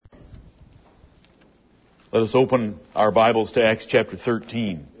Let us open our Bibles to Acts chapter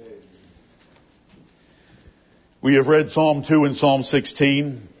 13. We have read Psalm 2 and Psalm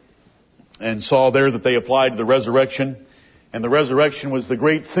 16 and saw there that they applied to the resurrection. And the resurrection was the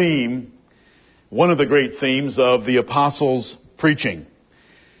great theme, one of the great themes of the apostles' preaching.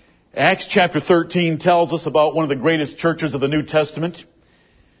 Acts chapter 13 tells us about one of the greatest churches of the New Testament,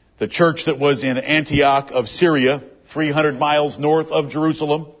 the church that was in Antioch of Syria, 300 miles north of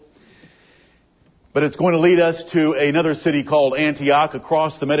Jerusalem. But it's going to lead us to another city called Antioch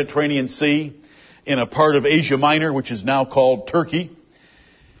across the Mediterranean Sea in a part of Asia Minor, which is now called Turkey,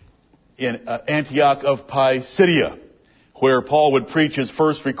 in Antioch of Pisidia, where Paul would preach his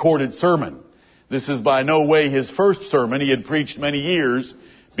first recorded sermon. This is by no way his first sermon. He had preached many years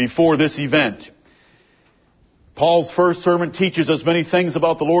before this event. Paul's first sermon teaches us many things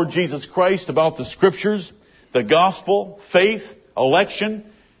about the Lord Jesus Christ, about the Scriptures, the gospel, faith, election,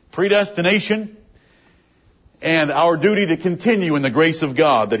 predestination, and our duty to continue in the grace of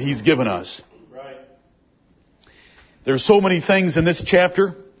God that He's given us. Right. There's so many things in this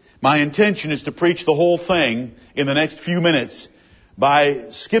chapter. My intention is to preach the whole thing in the next few minutes by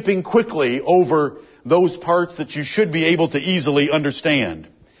skipping quickly over those parts that you should be able to easily understand.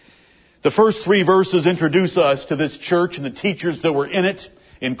 The first 3 verses introduce us to this church and the teachers that were in it,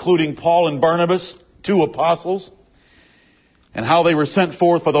 including Paul and Barnabas, 2 apostles, and how they were sent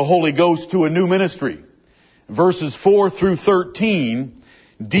forth by the Holy Ghost to a new ministry. Verses 4 through 13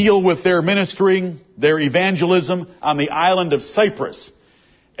 deal with their ministering, their evangelism on the island of Cyprus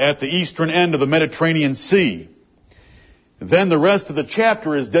at the eastern end of the Mediterranean Sea. Then the rest of the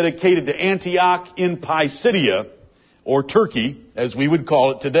chapter is dedicated to Antioch in Pisidia, or Turkey, as we would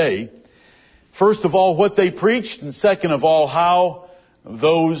call it today. First of all, what they preached, and second of all, how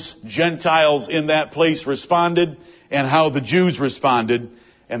those Gentiles in that place responded, and how the Jews responded,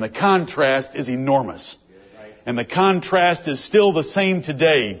 and the contrast is enormous. And the contrast is still the same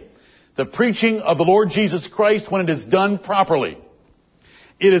today. The preaching of the Lord Jesus Christ, when it is done properly,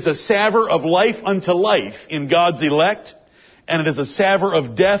 it is a savor of life unto life in God's elect, and it is a savor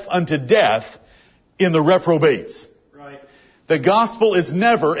of death unto death in the reprobates. Right. The gospel is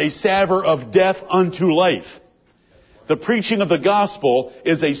never a savor of death unto life. The preaching of the gospel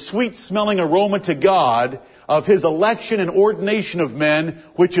is a sweet-smelling aroma to God of His election and ordination of men,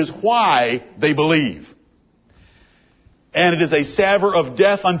 which is why they believe. And it is a savor of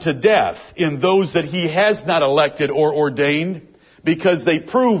death unto death in those that He has not elected or ordained, because they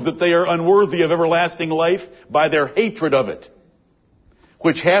prove that they are unworthy of everlasting life by their hatred of it.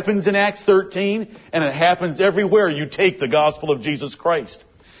 Which happens in Acts 13, and it happens everywhere you take the gospel of Jesus Christ.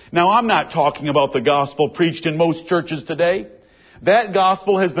 Now, I'm not talking about the gospel preached in most churches today. That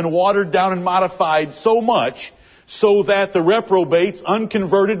gospel has been watered down and modified so much so that the reprobates,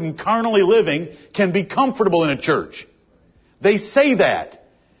 unconverted and carnally living, can be comfortable in a church. They say that.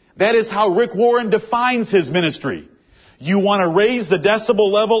 That is how Rick Warren defines his ministry. You want to raise the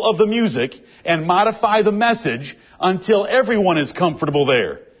decibel level of the music and modify the message until everyone is comfortable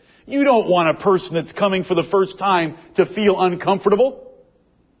there. You don't want a person that's coming for the first time to feel uncomfortable.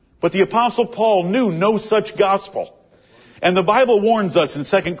 But the Apostle Paul knew no such gospel. And the Bible warns us in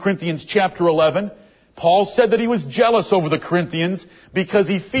 2 Corinthians chapter 11, Paul said that he was jealous over the Corinthians because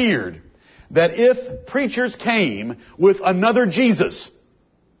he feared that if preachers came with another Jesus,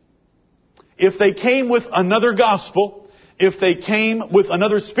 if they came with another gospel, if they came with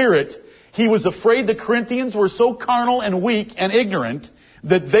another spirit, he was afraid the Corinthians were so carnal and weak and ignorant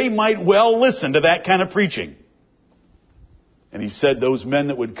that they might well listen to that kind of preaching. And he said those men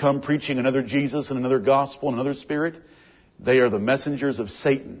that would come preaching another Jesus and another gospel and another spirit, they are the messengers of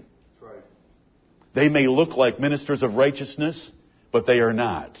Satan. That's right. They may look like ministers of righteousness, but they are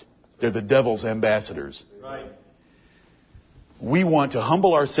not. They're the devil's ambassadors. Right. We want to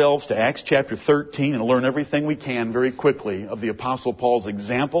humble ourselves to Acts chapter 13 and learn everything we can very quickly of the Apostle Paul's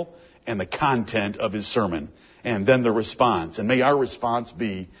example and the content of his sermon. And then the response. And may our response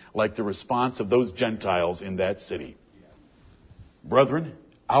be like the response of those Gentiles in that city. Brethren,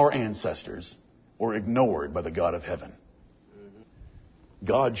 our ancestors were ignored by the God of heaven.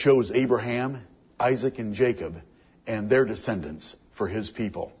 God chose Abraham, Isaac, and Jacob and their descendants for His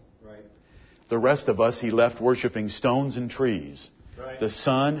people. The rest of us He left worshiping stones and trees, the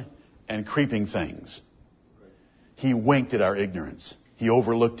sun and creeping things. He winked at our ignorance. He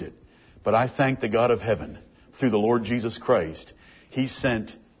overlooked it. But I thank the God of heaven, through the Lord Jesus Christ, He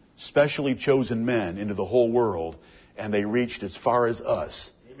sent specially chosen men into the whole world, and they reached as far as us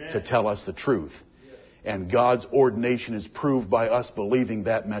to tell us the truth. And God's ordination is proved by us believing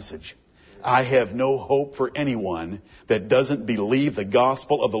that message. I have no hope for anyone that doesn't believe the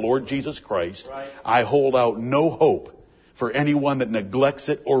gospel of the Lord Jesus Christ. I hold out no hope for anyone that neglects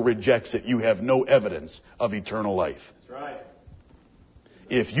it or rejects it. You have no evidence of eternal life.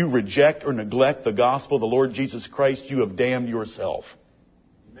 If you reject or neglect the gospel of the Lord Jesus Christ, you have damned yourself.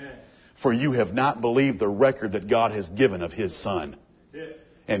 Amen. For you have not believed the record that God has given of His Son.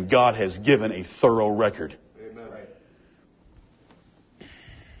 And God has given a thorough record. Amen.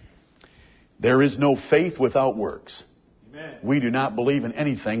 There is no faith without works. Amen. We do not believe in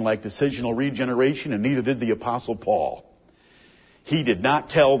anything like decisional regeneration, and neither did the Apostle Paul. He did not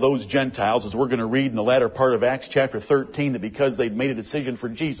tell those Gentiles, as we're going to read in the latter part of Acts chapter 13, that because they'd made a decision for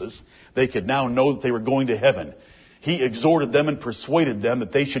Jesus, they could now know that they were going to heaven. He exhorted them and persuaded them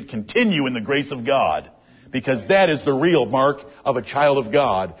that they should continue in the grace of God, because that is the real mark of a child of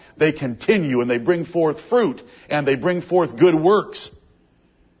God. They continue and they bring forth fruit and they bring forth good works.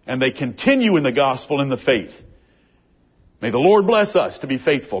 And they continue in the gospel and the faith. May the Lord bless us to be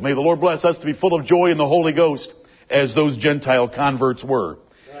faithful. May the Lord bless us to be full of joy in the Holy Ghost, as those Gentile converts were.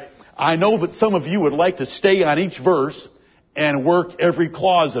 Right. I know that some of you would like to stay on each verse and work every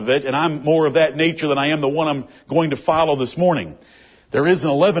clause of it, and I'm more of that nature than I am the one I'm going to follow this morning. There is an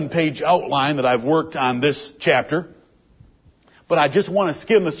 11-page outline that I've worked on this chapter, but I just want to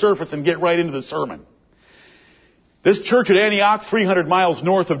skim the surface and get right into the sermon. This church at Antioch, 300 miles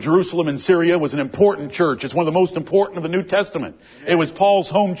north of Jerusalem in Syria, was an important church. It's one of the most important of the New Testament. It was Paul's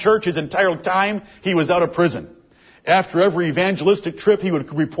home church his entire time he was out of prison. After every evangelistic trip, he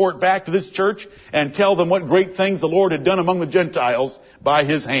would report back to this church and tell them what great things the Lord had done among the Gentiles by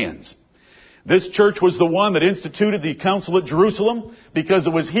His hands. This church was the one that instituted the council at Jerusalem, because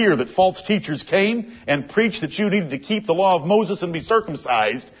it was here that false teachers came and preached that you needed to keep the law of Moses and be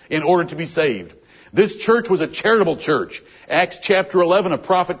circumcised in order to be saved. This church was a charitable church. Acts chapter 11, a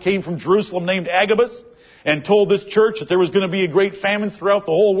prophet came from Jerusalem named Agabus and told this church that there was going to be a great famine throughout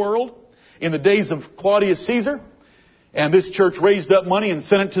the whole world in the days of Claudius Caesar. And this church raised up money and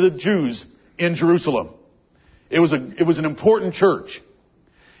sent it to the Jews in Jerusalem. It was an important church.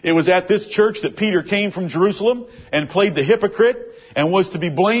 It was at this church that Peter came from Jerusalem and played the hypocrite and was to be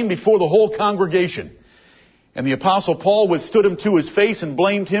blamed before the whole congregation. And the Apostle Paul withstood him to his face and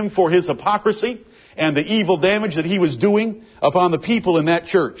blamed him for his hypocrisy and the evil damage that he was doing upon the people in that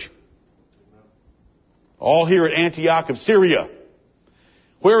church. All here at Antioch of Syria.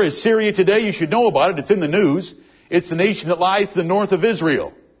 Where is Syria today? You should know about it. It's in the news. It's the nation that lies to the north of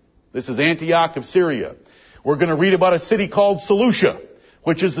Israel. This is Antioch of Syria. We're going to read about a city called Seleucia,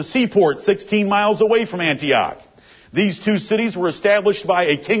 which is the seaport 16 miles away from Antioch. These two cities were established by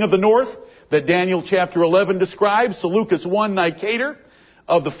a king of the north that Daniel chapter 11 describes, Seleucus I Nicator,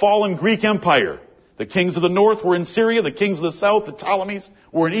 of the fallen Greek Empire. The kings of the north were in Syria. The kings of the south, the Ptolemies,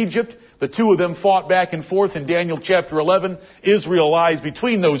 were in Egypt. The two of them fought back and forth in Daniel chapter 11. Israel lies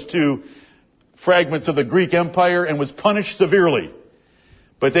between those two fragments of the Greek Empire and was punished severely.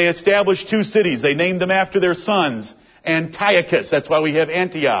 But they established two cities. They named them after their sons. Antiochus. That's why we have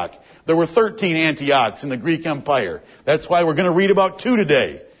Antioch. There were 13 Antiochs in the Greek Empire. That's why we're going to read about two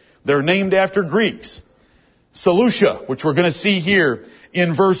today. They're named after Greeks. Seleucia, which we're going to see here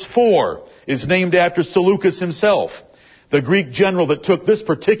in verse 4, is named after Seleucus himself, the Greek general that took this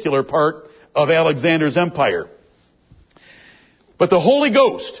particular part of Alexander's empire. But the Holy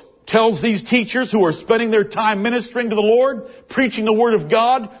Ghost tells these teachers who are spending their time ministering to the Lord, preaching the Word of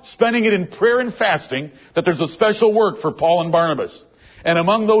God, spending it in prayer and fasting, that there's a special work for Paul and Barnabas. And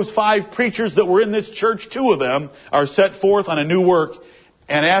among those 5 preachers that were in this church, 2 of them are set forth on a new work.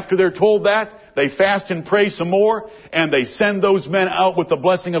 And after they're told that, they fast and pray some more, and they send those men out with the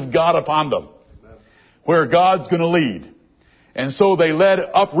blessing of God upon them, where God's going to lead. And so they led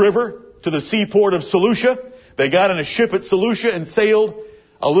upriver to the seaport of Seleucia. They got in a ship at Seleucia and sailed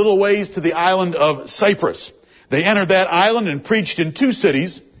a little ways to the island of Cyprus. They entered that island and preached in 2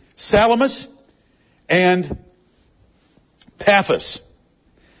 cities, Salamis and Paphos,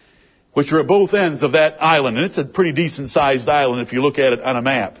 which are at both ends of that island. And it's a pretty decent sized island if you look at it on a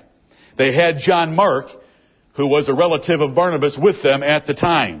map. They had John Mark, who was a relative of Barnabas, with them at the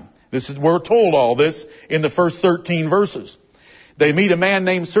time. We're told all this in the first 13 verses. They meet a man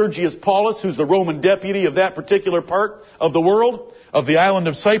named Sergius Paulus, who's the Roman deputy of that particular part of the world, of the island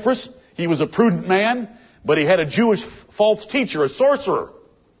of Cyprus. He was a prudent man, but he had a Jewish false teacher, a sorcerer,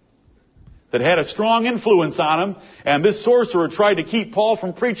 that had a strong influence on him. And this sorcerer tried to keep Paul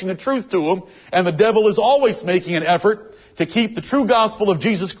from preaching the truth to him. And the devil is always making an effort to keep the true gospel of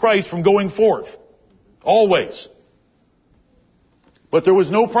Jesus Christ from going forth. Always. But there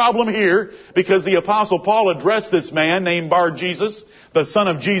was no problem here, because the Apostle Paul addressed this man named Bar Jesus, the son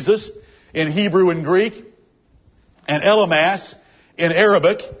of Jesus, in Hebrew and Greek, and Elymas in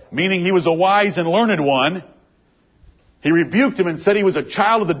Arabic, meaning he was a wise and learned one. He rebuked him and said he was a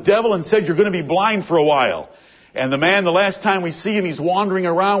child of the devil and said, you're going to be blind for a while. And the man, the last time we see him, he's wandering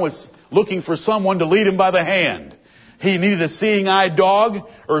around with looking for someone to lead him by the hand. He needed a seeing-eyed dog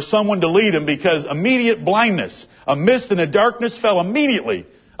or someone to lead him, because immediate blindness, a mist and a darkness fell immediately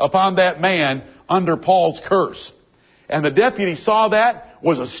upon that man under Paul's curse. And the deputy saw that,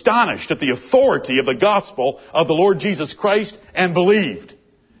 was astonished at the authority of the gospel of the Lord Jesus Christ, and believed.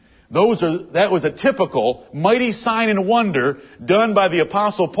 That was a typical mighty sign and wonder done by the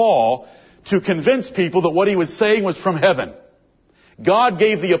Apostle Paul to convince people that what he was saying was from heaven. God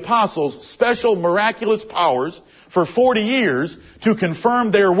gave the apostles special miraculous powers for 40 years to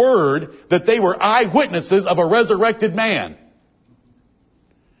confirm their word that they were eyewitnesses of a resurrected man.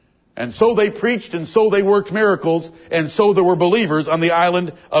 And so they preached, and so they worked miracles, and so there were believers on the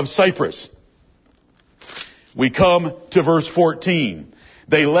island of Cyprus. We come to verse 14.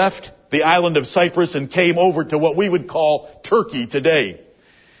 They left the island of Cyprus and came over to what we would call Turkey today.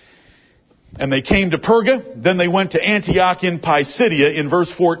 And they came to Perga, then they went to Antioch in Pisidia in verse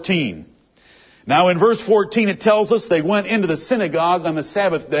 14. Now in verse 14 it tells us they went into the synagogue on the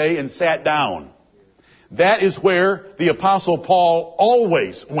Sabbath day and sat down. That is where the Apostle Paul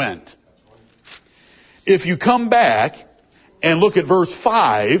always went. If you come back and look at verse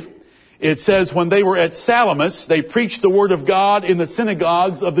 5, it says, when they were at Salamis, they preached the word of God in the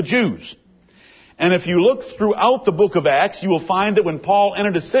synagogues of the Jews. And if you look throughout the book of Acts, you will find that when Paul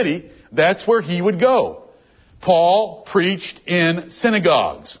entered a city, that's where he would go. Paul preached in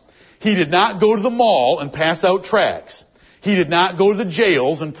synagogues. He did not go to the mall and pass out tracts. He did not go to the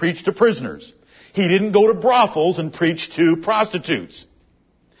jails and preach to prisoners. He didn't go to brothels and preach to prostitutes.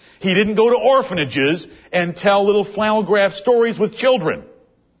 He didn't go to orphanages and tell little flannel graph stories with children.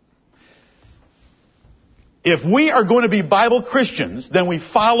 If we are going to be Bible Christians, then we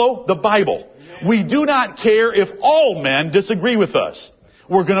follow the Bible. We do not care if all men disagree with us.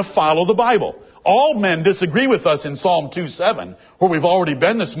 We're going to follow the Bible. All men disagree with us in Psalm 2:7, where we've already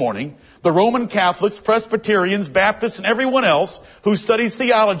been this morning. The Roman Catholics, Presbyterians, Baptists, and everyone else who studies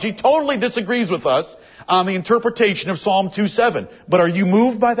theology totally disagrees with us on the interpretation of Psalm 2:7. But are you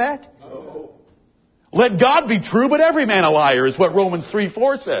moved by that? No. Let God be true, but every man a liar, is what Romans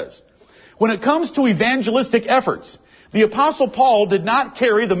 3:4 says. When it comes to evangelistic efforts, the Apostle Paul did not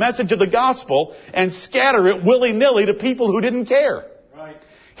carry the message of the gospel and scatter it willy-nilly to people who didn't care. Right.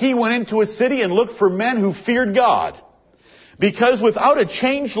 He went into a city and looked for men who feared God. Because without a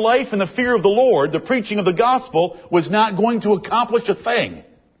changed life and the fear of the Lord, the preaching of the gospel was not going to accomplish a thing.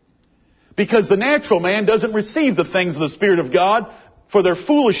 Because the natural man doesn't receive the things of the Spirit of God, for their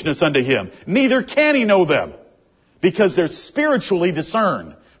foolishness unto him. Neither can he know them, because they're spiritually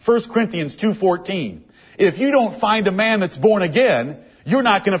discerned. 1 Corinthians 2:14. If you don't find a man that's born again, you're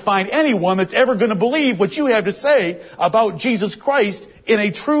not going to find anyone that's ever going to believe what you have to say about Jesus Christ in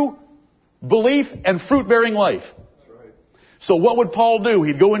a true belief and fruit-bearing life. So what would Paul do?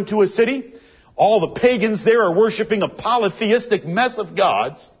 He'd go into a city. All the pagans there are worshiping a polytheistic mess of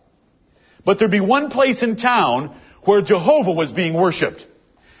gods. But there'd be one place in town where Jehovah was being worshipped.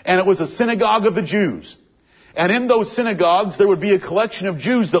 And it was a synagogue of the Jews. And in those synagogues, there would be a collection of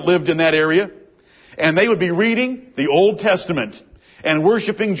Jews that lived in that area. And they would be reading the Old Testament and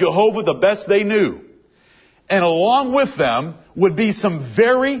worshiping Jehovah the best they knew. And along with them would be some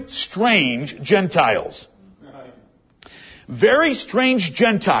very strange Gentiles. Very strange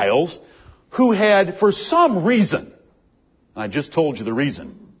Gentiles who had, for some reason, I just told you the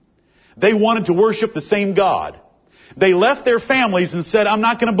reason, they wanted to worship the same God. They left their families and said, I'm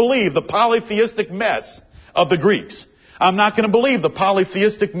not going to believe the polytheistic mess of the Greeks. I'm not going to believe the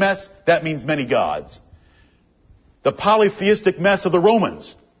polytheistic mess, that means many gods. The polytheistic mess of the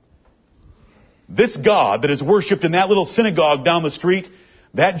Romans. This God that is worshipped in that little synagogue down the street,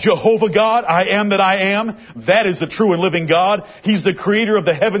 that Jehovah God, I am that I am, that is the true and living God. He's the creator of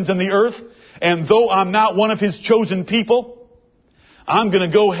the heavens and the earth. And though I'm not one of His chosen people, I'm going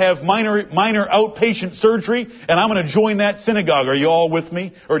to go have minor outpatient surgery, and I'm going to join that synagogue. Are you all with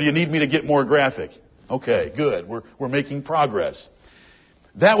me? Or do you need me to get more graphic? Okay, good. We're making progress.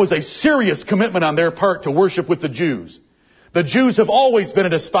 That was a serious commitment on their part to worship with the Jews. The Jews have always been a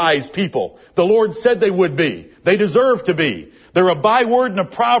despised people. The Lord said they would be. They deserve to be. They're a byword and a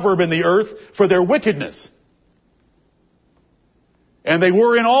proverb in the earth for their wickedness. And they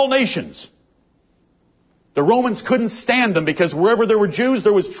were in all nations. The Romans couldn't stand them because wherever there were Jews,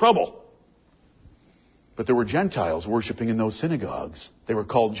 there was trouble. But there were Gentiles worshiping in those synagogues. They were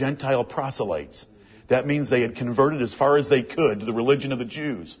called Gentile proselytes. That means they had converted as far as they could to the religion of the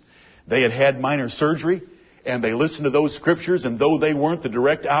Jews. They had had minor surgery, and they listened to those scriptures, and though they weren't the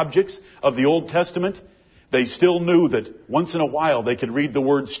direct objects of the Old Testament, they still knew that once in a while they could read the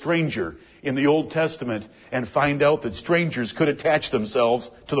word stranger in the Old Testament and find out that strangers could attach themselves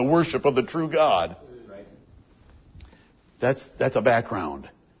to the worship of the true God. That's a background.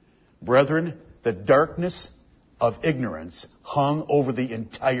 Brethren, the darkness of ignorance hung over the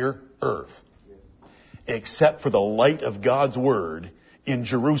entire earth, except for the light of God's Word in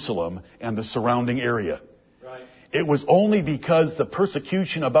Jerusalem and the surrounding area. Right. It was only because the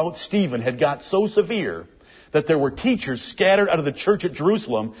persecution about Stephen had got so severe that there were teachers scattered out of the church at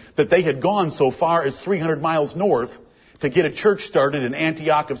Jerusalem that they had gone so far as 300 miles north to get a church started in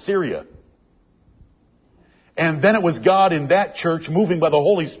Antioch of Syria. And then it was God in that church, moving by the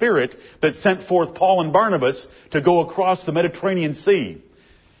Holy Spirit, that sent forth Paul and Barnabas to go across the Mediterranean Sea.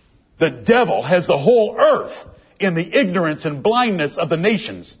 The devil has the whole earth in the ignorance and blindness of the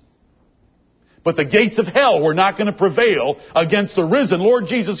nations. But the gates of hell were not going to prevail against the risen Lord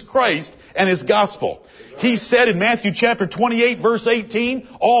Jesus Christ and His gospel. He said in Matthew chapter 28, verse 18,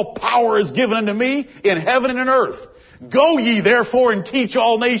 all power is given unto me in heaven and in earth. Go ye therefore and teach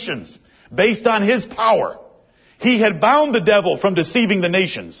all nations, based on His power. He had bound the devil from deceiving the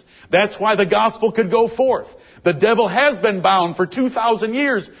nations. That's why the gospel could go forth. The devil has been bound for 2,000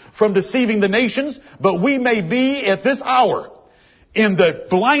 years from deceiving the nations, but we may be at this hour in the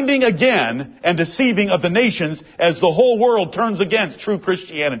blinding again and deceiving of the nations as the whole world turns against true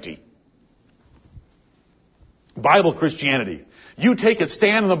Christianity. Bible Christianity. You take a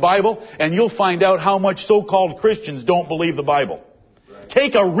stand in the Bible and you'll find out how much so-called Christians don't believe the Bible. Right.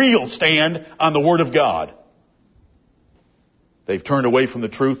 Take a real stand on the Word of God. They've turned away from the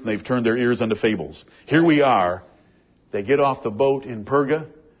truth and they've turned their ears unto fables. Here we are. They get off the boat in Perga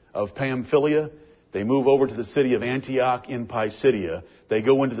of Pamphylia. They move over to the city of Antioch in Pisidia. They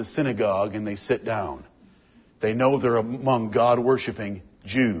go into the synagogue and they sit down. They know they're among God-worshiping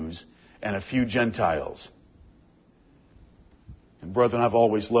Jews and a few Gentiles. And brethren, I've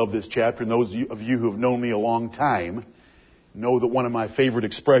always loved this chapter, and those of you who have known me a long time know that one of my favorite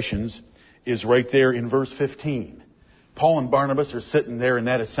expressions is right there in verse 15. Paul and Barnabas are sitting there in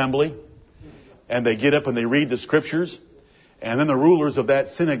that assembly, and they get up and they read the scriptures, and then the rulers of that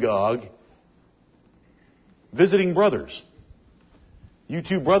synagogue, visiting brothers, you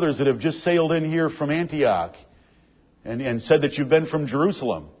two brothers that have just sailed in here from Antioch and said that you've been from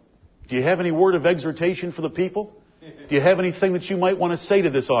Jerusalem, do you have any word of exhortation for the people? Do you have anything that you might want to say to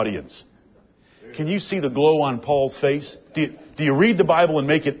this audience? Can you see the glow on Paul's face? Do you read the Bible and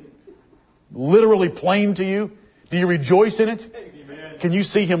make it literally plain to you? Do you rejoice in it? Amen. Can you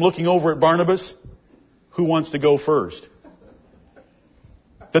see him looking over at Barnabas? Who wants to go first?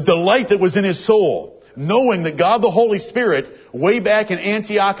 The delight that was in his soul, knowing that God the Holy Spirit, way back in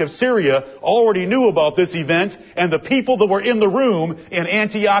Antioch of Syria, already knew about this event and the people that were in the room in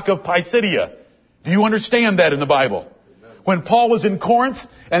Antioch of Pisidia. Do you understand that in the Bible? Amen. When Paul was in Corinth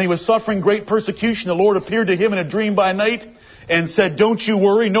and he was suffering great persecution, the Lord appeared to him in a dream by night and said, don't you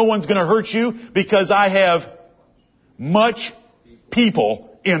worry, no one's going to hurt you because I have much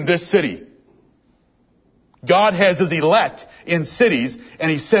people in this city. God has His elect in cities,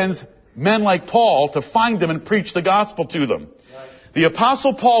 and He sends men like Paul to find them and preach the gospel to them. Right. The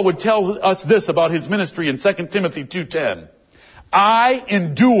Apostle Paul would tell us this about his ministry in 2 Timothy 2:10. I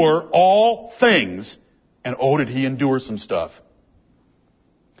endure all things. And oh, did he endure some stuff.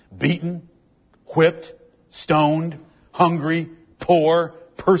 Beaten, whipped, stoned, hungry, poor,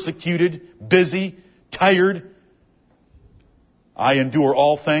 persecuted, busy, tired. I endure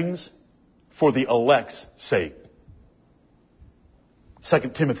all things for the elect's sake.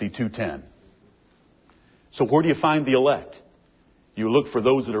 2 Timothy 2:10. So where do you find the elect? You look for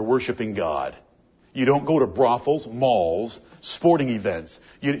those that are worshiping God. You don't go to brothels, malls, sporting events.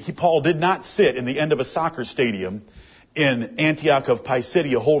 Paul did not sit in the end of a soccer stadium in Antioch of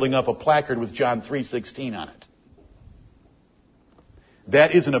Pisidia holding up a placard with John 3:16 on it.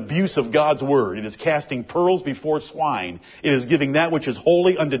 That is an abuse of God's word. It is casting pearls before swine. It is giving that which is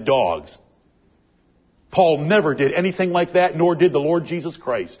holy unto dogs. Paul never did anything like that, nor did the Lord Jesus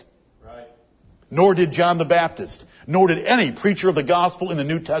Christ. Right. Nor did John the Baptist. Nor did any preacher of the gospel in the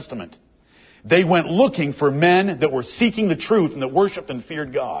New Testament. They went looking for men that were seeking the truth and that worshiped and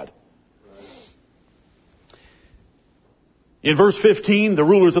feared God. In verse 15, the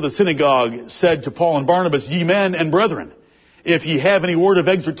rulers of the synagogue said to Paul and Barnabas, ye men and brethren, if ye have any word of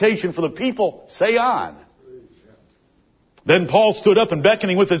exhortation for the people, say on. Then Paul stood up and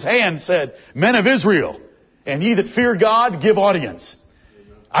beckoning with his hand said, men of Israel, and ye that fear God, give audience.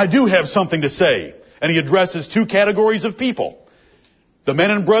 I do have something to say. And he addresses two categories of people. The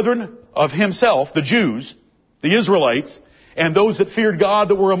men and brethren of himself, the Jews, the Israelites, and those that feared God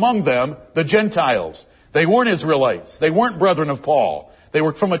that were among them, the Gentiles. They weren't Israelites. They weren't brethren of Paul. They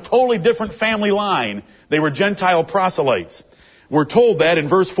were from a totally different family line. They were Gentile proselytes. We're told that in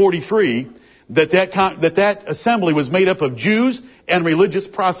verse 43 that assembly was made up of Jews and religious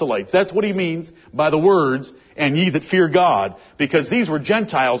proselytes. That's what he means by the words, and ye that fear God, because these were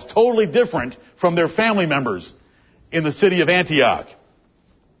Gentiles totally different from their family members in the city of Antioch.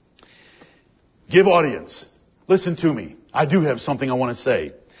 Give audience. Listen to me. I do have something I want to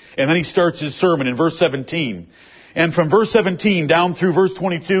say. And then he starts his sermon in verse 17. And from verse 17 down through verse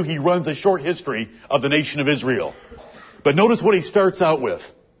 22, he runs a short history of the nation of Israel. But notice what he starts out with.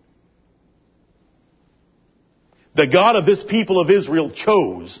 The God of this people of Israel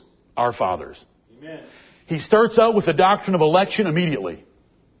chose our fathers. Amen. He starts out with the doctrine of election immediately.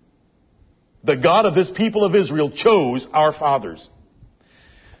 The God of this people of Israel chose our fathers.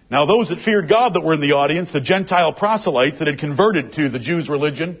 Now those that feared God that were in the audience, the Gentile proselytes that had converted to the Jews'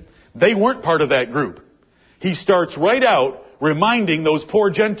 religion, they weren't part of that group. He starts right out reminding those poor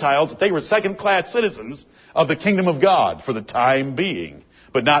Gentiles that they were second-class citizens of the kingdom of God for the time being,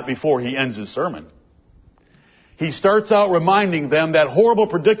 but not before he ends his sermon. He starts out reminding them that horrible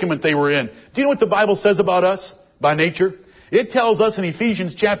predicament they were in. Do you know what the Bible says about us by nature? It tells us in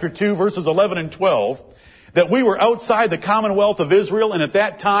Ephesians chapter 2, verses 11 and 12, that we were outside the commonwealth of Israel, and at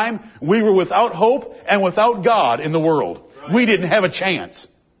that time, we were without hope and without God in the world. We didn't have a chance.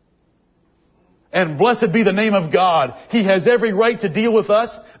 And blessed be the name of God. He has every right to deal with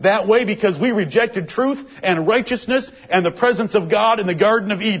us that way because we rejected truth and righteousness and the presence of God in the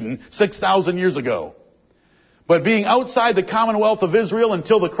Garden of Eden 6,000 years ago. But being outside the commonwealth of Israel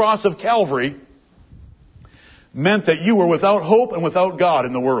until the cross of Calvary meant that you were without hope and without God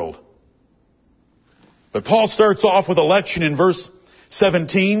in the world. But Paul starts off with election in verse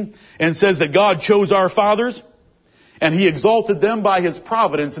 17 and says that God chose our fathers and he exalted them by his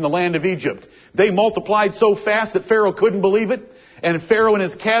providence in the land of Egypt. They multiplied so fast that Pharaoh couldn't believe it, and Pharaoh and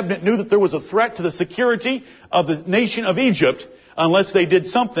his cabinet knew that there was a threat to the security of the nation of Egypt unless they did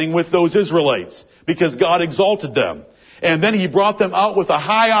something with those Israelites, because God exalted them. And then he brought them out with a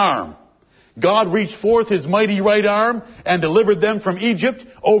high arm. God reached forth his mighty right arm and delivered them from Egypt,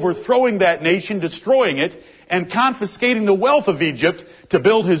 overthrowing that nation, destroying it, and confiscating the wealth of Egypt to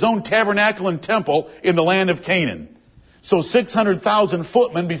build his own tabernacle and temple in the land of Canaan. So 600,000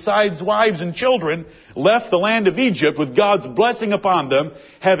 footmen, besides wives and children, left the land of Egypt with God's blessing upon them,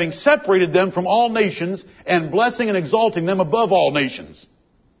 having separated them from all nations and blessing and exalting them above all nations,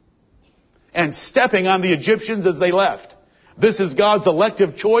 and stepping on the Egyptians as they left. This is God's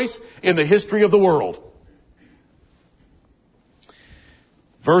elective choice in the history of the world.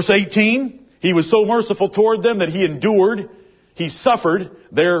 Verse 18, he was so merciful toward them that he suffered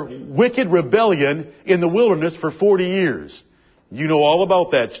their wicked rebellion in the wilderness for 40 years. You know all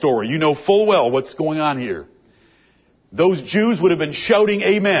about that story. You know full well what's going on here. Those Jews would have been shouting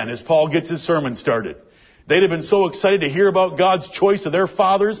amen as Paul gets his sermon started. They'd have been so excited to hear about God's choice of their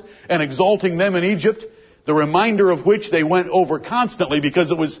fathers and exalting them in Egypt, the reminder of which they went over constantly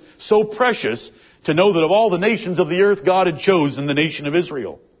because it was so precious to know that of all the nations of the earth, God had chosen the nation of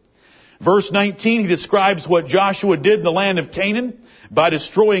Israel. Verse 19, he describes what Joshua did in the land of Canaan by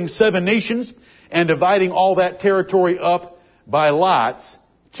destroying 7 nations and dividing all that territory up by lots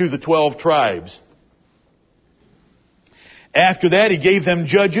to the 12 tribes. After that, he gave them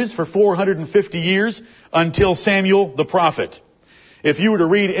judges for 450 years until Samuel the prophet. If you were to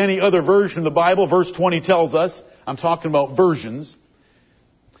read any other version of the Bible, verse 20 tells us, I'm talking about versions,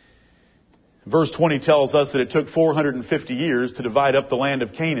 verse 20 tells us that it took 450 years to divide up the land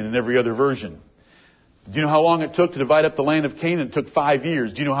of Canaan in every other version. Do you know how long it took to divide up the land of Canaan? It took 5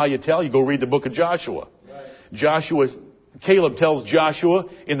 years. Do you know how you tell? You go read the book of Joshua. Right. Caleb tells Joshua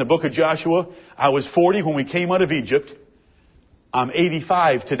in the book of Joshua, I was 40 when we came out of Egypt. I'm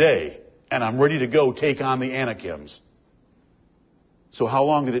 85 today, and I'm ready to go take on the Anakims. So how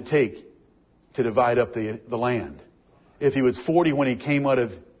long did it take to divide up the land? If he was 40 when he came out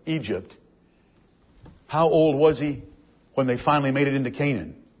of Egypt, how old was he when they finally made it into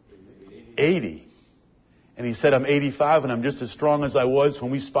Canaan? 80. And he said, I'm 85 and I'm just as strong as I was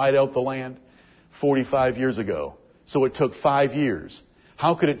when we spied out the land 45 years ago. So it took 5 years.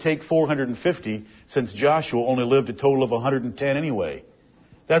 How could it take 450 since Joshua only lived a total of 110 anyway?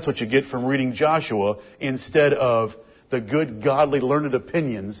 That's what you get from reading Joshua instead of the good, godly, learned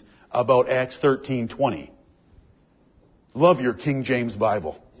opinions about Acts 13:20. Love your King James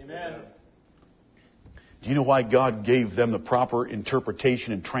Bible. Amen. Do you know why God gave them the proper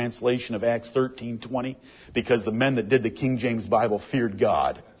interpretation and translation of Acts 13:20? Because the men that did the King James Bible feared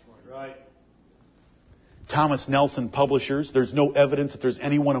God. Right. Thomas Nelson Publishers, there's no evidence that there's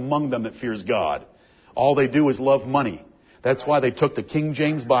anyone among them that fears God. All they do is love money. That's why they took the King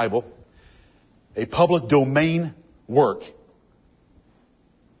James Bible, a public domain work,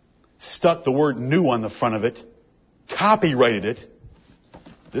 stuck the word new on the front of it, copyrighted it.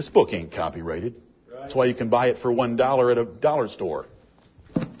 This book ain't copyrighted. That's why you can buy it for $1 at a dollar store.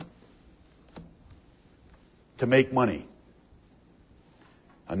 To make money.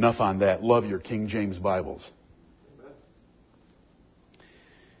 Enough on that. Love your King James Bibles.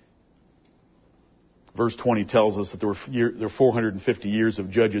 Verse 20 tells us that there were 450 years of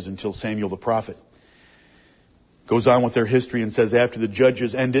judges until Samuel the prophet. Goes on with their history and says, after the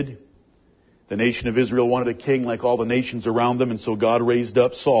judges ended, the nation of Israel wanted a king like all the nations around them, and so God raised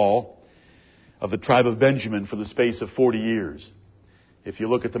up Saul of the tribe of Benjamin for the space of 40 years. If you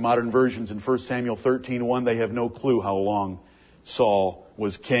look at the modern versions in 1 Samuel 13:1, they have no clue how long Saul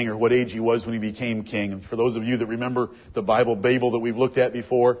was king or what age he was when he became king. And for those of you that remember the Bible Babel that we've looked at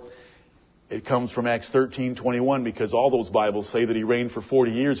before, it comes from Acts 13:21, because all those Bibles say that he reigned for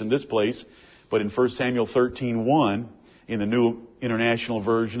 40 years in this place. But in 1 Samuel 13:1, in the New International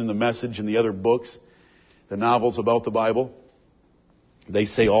Version and the Message and the other books, the novels about the Bible, they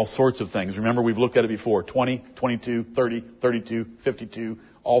say all sorts of things. Remember, we've looked at it before. 20, 22, 30, 32, 52,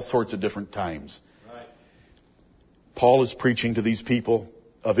 all sorts of different times. Right. Paul is preaching to these people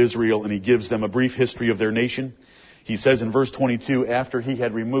of Israel, and he gives them a brief history of their nation. He says in verse 22, after he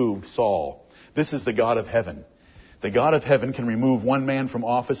had removed Saul. This is the God of heaven. The God of heaven can remove one man from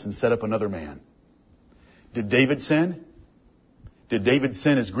office and set up another man. Did David sin? Did David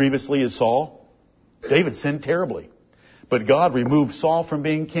sin as grievously as Saul? David sinned terribly. But God removed Saul from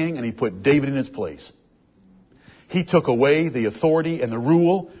being king, and he put David in his place. He took away the authority and the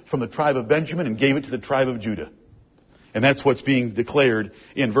rule from the tribe of Benjamin and gave it to the tribe of Judah. And that's what's being declared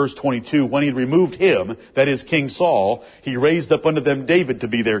in verse 22. When he removed him, that is King Saul, he raised up unto them David to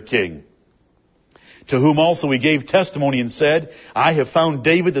be their king. To whom also he gave testimony and said, I have found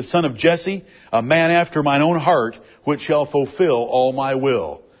David the son of Jesse, a man after mine own heart, which shall fulfill all my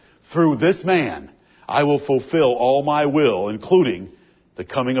will. Through this man I will fulfill all my will, including the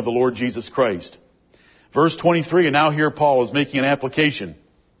coming of the Lord Jesus Christ. Verse 23, and now here Paul is making an application.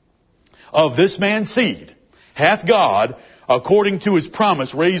 Of this man's seed hath God, according to his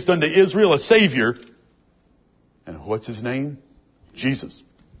promise, raised unto Israel a Savior. And what's his name? Jesus,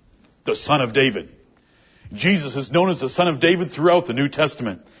 the son of David. Jesus is known as the son of David throughout the New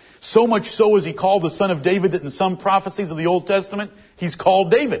Testament. So much so is he called the son of David that in some prophecies of the Old Testament, he's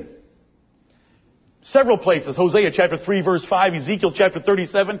called David. Several places, Hosea chapter 3 verse 5, Ezekiel chapter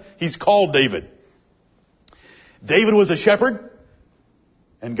 37, he's called David. David was a shepherd,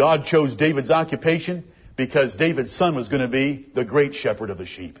 and God chose David's occupation because David's son was going to be the great shepherd of the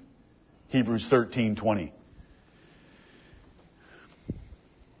sheep. Hebrews 13:20.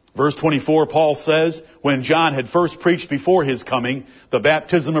 Verse 24, Paul says, when John had first preached before his coming, the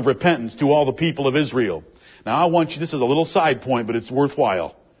baptism of repentance to all the people of Israel. Now I want you, this is a little side point, but it's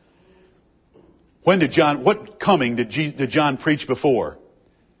worthwhile. What coming did John preach before?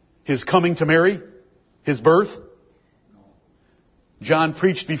 His coming to Mary? His birth? John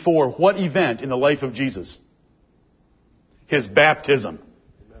preached before what event in the life of Jesus? His baptism.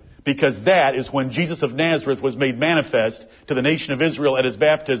 Because that is when Jesus of Nazareth was made manifest to the nation of Israel at his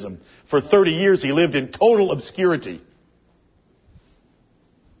baptism. For 30 years he lived in total obscurity.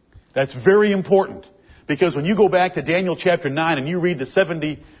 That's very important. Because when you go back to Daniel chapter 9 and you read the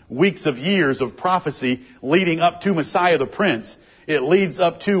 70 weeks of years of prophecy leading up to Messiah the Prince, it leads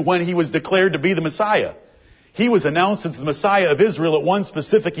up to when he was declared to be the Messiah. He was announced as the Messiah of Israel at one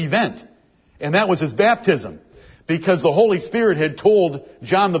specific event. And that was his baptism. Because the Holy Spirit had told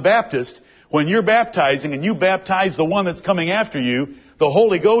John the Baptist, when you're baptizing and you baptize the one that's coming after you, the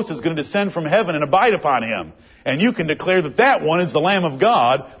Holy Ghost is going to descend from heaven and abide upon him. And you can declare that that one is the Lamb of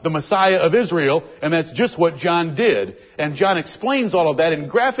God, the Messiah of Israel, and that's just what John did. And John explains all of that in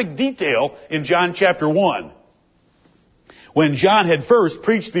graphic detail in John chapter 1. When John had first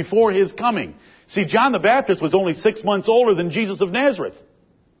preached before his coming. See, John the Baptist was only 6 months older than Jesus of Nazareth.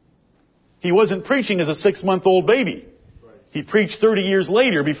 He wasn't preaching as a 6-month-old baby. He preached 30 years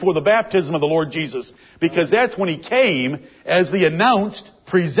later before the baptism of the Lord Jesus, because that's when he came as the announced,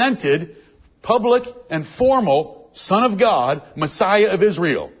 presented, public and formal Son of God, Messiah of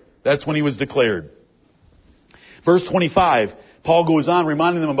Israel. That's when he was declared. Verse 25, Paul goes on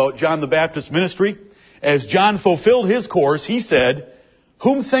reminding them about John the Baptist's ministry. As John fulfilled his course, he said,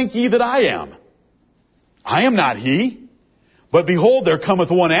 whom think ye that I am? I am not he. But behold, there cometh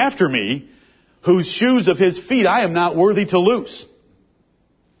one after me, whose shoes of his feet I am not worthy to loose.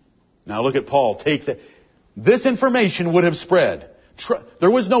 Now look at Paul. Take that. this information would have spread. There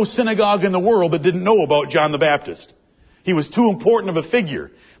was no synagogue in the world that didn't know about John the Baptist. He was too important of a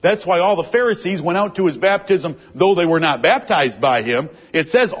figure. That's why all the Pharisees went out to his baptism, though they were not baptized by him. It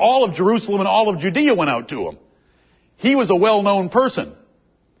says all of Jerusalem and all of Judea went out to him. He was a well-known person.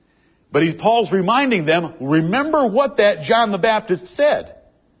 But Paul's reminding them, remember what that John the Baptist said.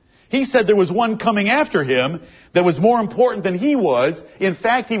 He said there was one coming after him that was more important than he was. In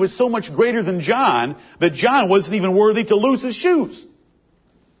fact, he was so much greater than John that John wasn't even worthy to loose his shoes.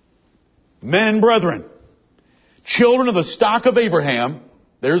 Men and brethren, children of the stock of Abraham,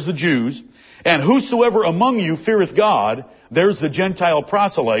 there's the Jews, and whosoever among you feareth God, there's the Gentile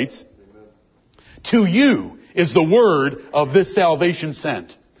proselytes, to you is the word of this salvation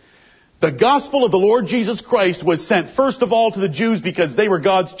sent. The gospel of the Lord Jesus Christ was sent first of all to the Jews because they were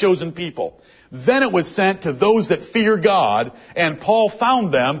God's chosen people. Then it was sent to those that fear God, and Paul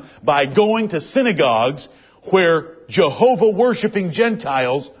found them by going to synagogues where Jehovah-worshiping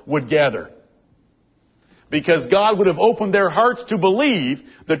Gentiles would gather. Because God would have opened their hearts to believe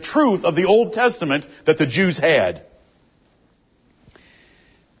the truth of the Old Testament that the Jews had.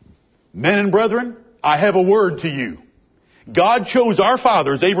 Men and brethren, I have a word to you. God chose our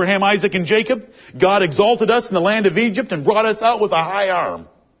fathers, Abraham, Isaac, and Jacob. God exalted us in the land of Egypt and brought us out with a high arm.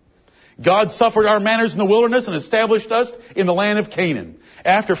 God suffered our manners in the wilderness and established us in the land of Canaan.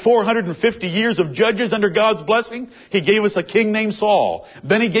 After 450 years of judges under God's blessing, He gave us a king named Saul.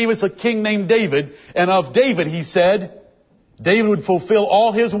 Then He gave us a king named David. And of David, He said, David would fulfill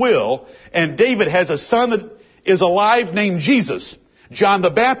all His will. And David has a son that is alive named Jesus. John the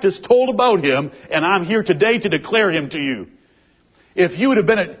Baptist told about him, and I'm here today to declare him to you. If you would have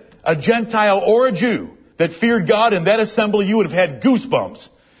been a Gentile or a Jew that feared God in that assembly, you would have had goosebumps.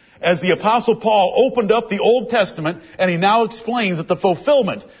 As the Apostle Paul opened up the Old Testament, and he now explains that the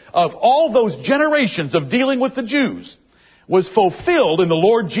fulfillment of all those generations of dealing with the Jews was fulfilled in the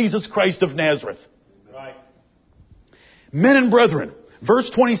Lord Jesus Christ of Nazareth. Right. Men and brethren, verse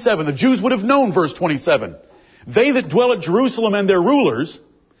 27, the Jews would have known verse 27. They that dwell at Jerusalem and their rulers,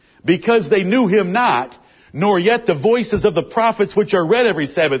 because they knew him not, nor yet the voices of the prophets which are read every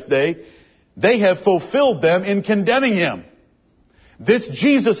Sabbath day, they have fulfilled them in condemning him. This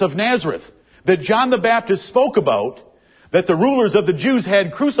Jesus of Nazareth that John the Baptist spoke about, that the rulers of the Jews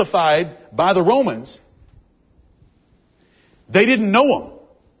had crucified by the Romans, they didn't know him.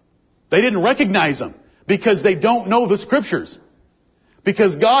 They didn't recognize him because they don't know the Scriptures.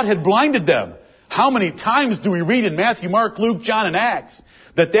 Because God had blinded them. How many times do we read in Matthew, Mark, Luke, John, and Acts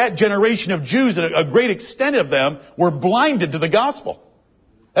that generation of Jews, and a great extent of them, were blinded to the gospel?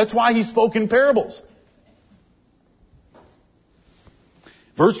 That's why He spoke in parables.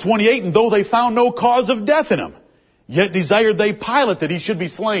 Verse 28, and though they found no cause of death in him, yet desired they Pilate that he should be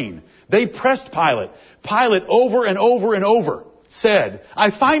slain. They pressed Pilate. Pilate over and over and over said,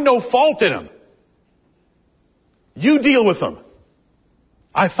 I find no fault in him. You deal with him.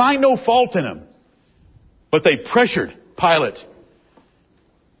 I find no fault in him. But they pressured Pilate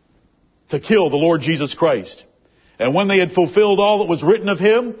to kill the Lord Jesus Christ. And when they had fulfilled all that was written of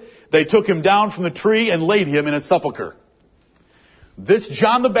him, they took him down from the tree and laid him in a sepulchre. This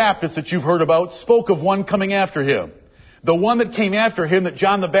John the Baptist that you've heard about spoke of one coming after him. The one that came after him that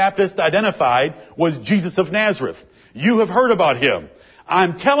John the Baptist identified was Jesus of Nazareth. You have heard about him.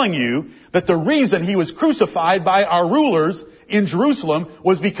 I'm telling you that the reason he was crucified by our rulers in Jerusalem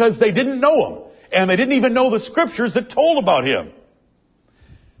was because they didn't know him. And they didn't even know the Scriptures that told about him.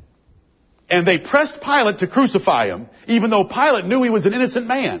 And they pressed Pilate to crucify him, even though Pilate knew he was an innocent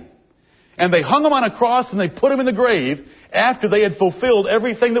man. And they hung him on a cross and they put him in the grave after they had fulfilled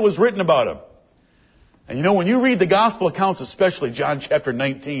everything that was written about him. And you know, when you read the gospel accounts, especially John chapter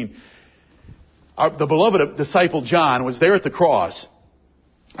 19, the beloved disciple John was there at the cross,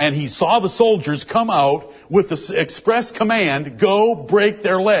 and he saw the soldiers come out with the express command, go break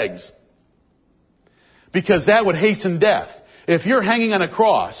their legs. Because that would hasten death. If you're hanging on a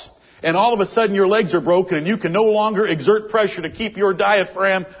cross, and all of a sudden your legs are broken and you can no longer exert pressure to keep your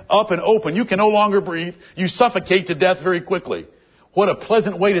diaphragm up and open, you can no longer breathe, you suffocate to death very quickly. What a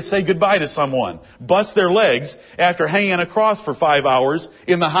pleasant way to say goodbye to someone. Bust their legs after hanging on a cross for 5 hours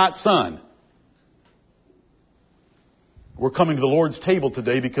in the hot sun. We're coming to the Lord's table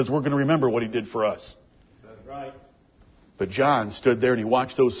today because we're going to remember what He did for us. That's right. But John stood there and he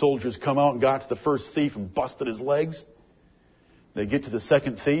watched those soldiers come out and got to the first thief and busted his legs. They get to the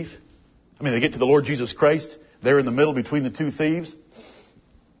second thief. They get to the Lord Jesus Christ. They're in the middle between the two thieves.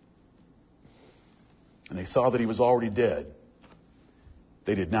 And they saw that he was already dead.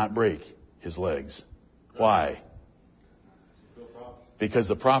 They did not break his legs. Why? Because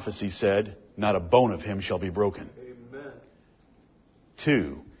the prophecy said, not a bone of him shall be broken. Amen.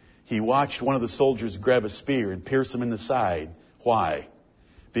 2, he watched one of the soldiers grab a spear and pierce him in the side. Why?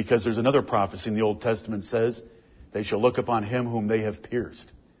 Because there's another prophecy in the Old Testament says, they shall look upon him whom they have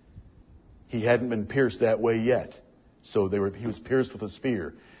pierced. He hadn't been pierced that way yet. So he was pierced with a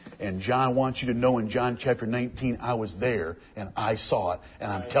spear. And John wants you to know in John chapter 19, I was there and I saw it.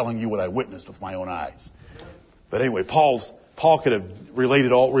 And I'm telling you what I witnessed with my own eyes. But anyway, Paul could have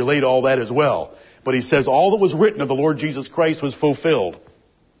relayed all that as well. But he says all that was written of the Lord Jesus Christ was fulfilled.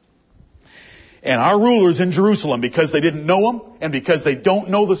 And our rulers in Jerusalem, because they didn't know him and because they don't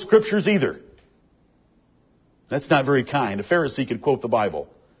know the scriptures either. That's not very kind. A Pharisee could quote the Bible.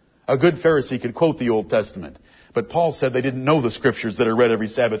 A good Pharisee could quote the Old Testament. But Paul said they didn't know the scriptures that are read every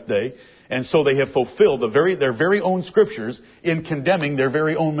Sabbath day. And so they have fulfilled their very own scriptures in condemning their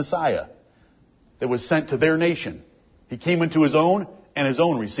very own Messiah that was sent to their nation. He came into his own, and his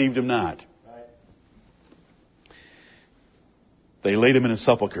own received him not. Right. They laid him in a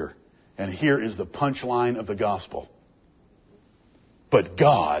sepulcher. And here is the punchline of the gospel. But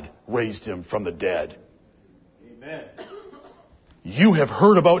God raised him from the dead. Amen. You have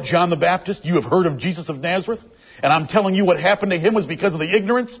heard about John the Baptist. You have heard of Jesus of Nazareth. And I'm telling you what happened to him was because of the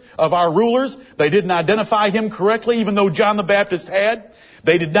ignorance of our rulers. They didn't identify him correctly, even though John the Baptist had.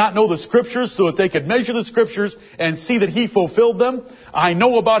 They did not know the scriptures so that they could measure the scriptures and see that he fulfilled them. I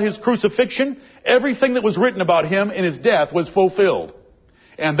know about his crucifixion. Everything that was written about him in his death was fulfilled.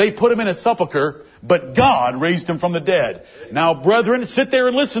 And they put him in a sepulcher, but God raised him from the dead. Now, brethren, sit there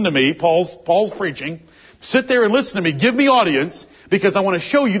and listen to me. Paul's preaching. Sit there and listen to me. Give me audience, because I want to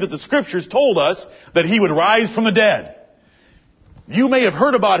show you that the scriptures told us that he would rise from the dead. You may have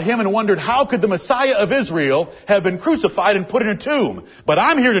heard about him and wondered, how could the Messiah of Israel have been crucified and put in a tomb? But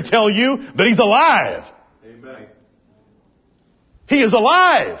I'm here to tell you that he's alive. Amen. He is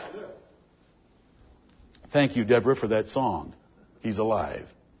alive. Thank you, Deborah, for that song. He's alive.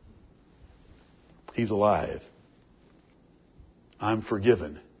 He's alive. I'm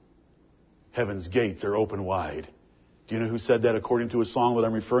forgiven. Heaven's gates are open wide. Do you know who said that according to a song that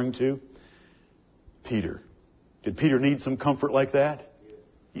I'm referring to? Peter. Did Peter need some comfort like that?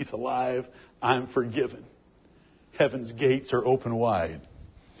 He's alive. I'm forgiven. Heaven's gates are open wide.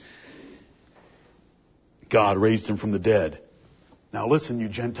 God raised him from the dead. Now listen, you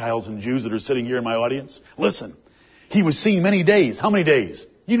Gentiles and Jews that are sitting here in my audience. Listen. He was seen many days. How many days?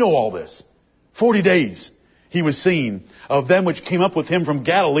 You know all this. 40 days. He was seen of them which came up with him from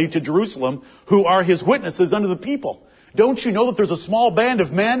Galilee to Jerusalem, who are his witnesses unto the people. Don't you know that there's a small band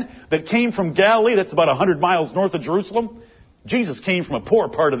of men that came from Galilee? That's about 100 miles north of Jerusalem. Jesus came from a poor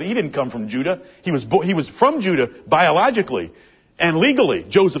part he didn't come from Judah. He was from Judah biologically and legally.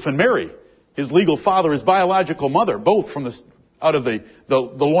 Joseph and Mary, his legal father, his biological mother, both out of the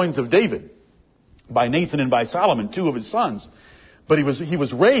loins of David, by Nathan and by Solomon, 2 of his sons. But he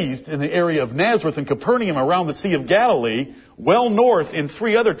was raised in the area of Nazareth and Capernaum around the Sea of Galilee, well north in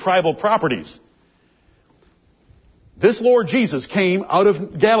 3 other tribal properties. This Lord Jesus came out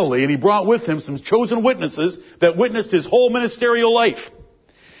of Galilee, and he brought with him some chosen witnesses that witnessed his whole ministerial life.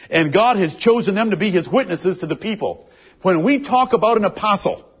 And God has chosen them to be his witnesses to the people. When we talk about an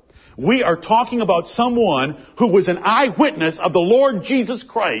apostle, we are talking about someone who was an eyewitness of the Lord Jesus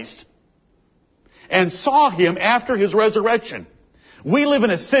Christ and saw him after his resurrection. We live in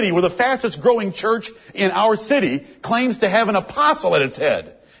a city where the fastest growing church in our city claims to have an apostle at its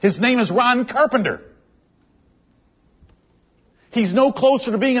head. His name is Ron Carpenter. He's no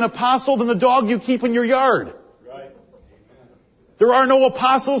closer to being an apostle than the dog you keep in your yard. Right. There are no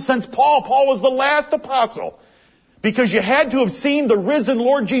apostles since Paul. Paul was the last apostle. Because you had to have seen the risen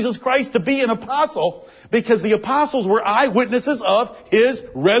Lord Jesus Christ to be an apostle, because the apostles were eyewitnesses of his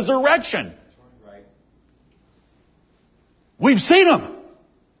resurrection. We've seen him.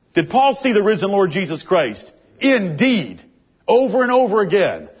 Did Paul see the risen Lord Jesus Christ? Indeed. Over and over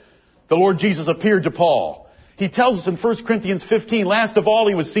again, the Lord Jesus appeared to Paul. He tells us in 1 Corinthians 15, last of all,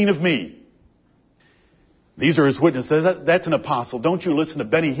 he was seen of me. These are his witnesses. That's an apostle. Don't you listen to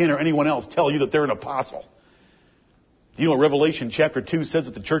Benny Hinn or anyone else tell you that they're an apostle. Do you know Revelation chapter 2 says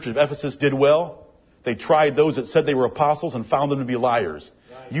that the church of Ephesus did well? They tried those that said they were apostles and found them to be liars.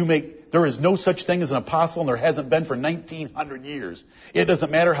 There is no such thing as an apostle, and there hasn't been for 1900 years. It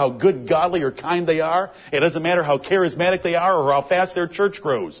doesn't matter how good, godly, or kind they are. It doesn't matter how charismatic they are or how fast their church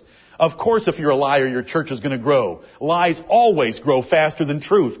grows. Of course, if you're a liar, your church is going to grow. Lies always grow faster than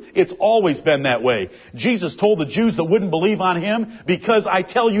truth. It's always been that way. Jesus told the Jews that wouldn't believe on him, because I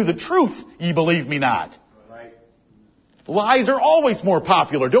tell you the truth, ye believe me not. Right. Lies are always more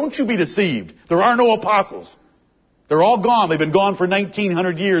popular. Don't you be deceived. There are no apostles. They're all gone. They've been gone for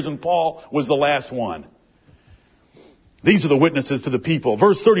 1900 years, and Paul was the last one. These are the witnesses to the people.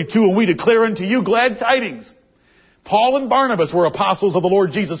 Verse 32, and we declare unto you glad tidings. Paul and Barnabas were apostles of the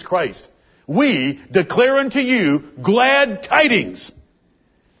Lord Jesus Christ. We declare unto you glad tidings.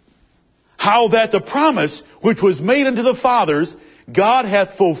 How that the promise which was made unto the fathers, God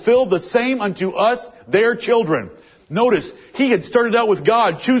hath fulfilled the same unto us, their children. Notice, he had started out with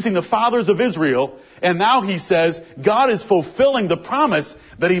God choosing the fathers of Israel, and now he says God is fulfilling the promise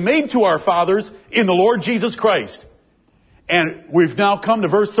that he made to our fathers in the Lord Jesus Christ. And we've now come to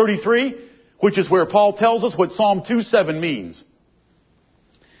verse 33, which is where Paul tells us what Psalm 2:7 means.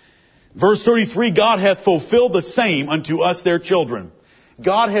 Verse 33, God hath fulfilled the same unto us, their children.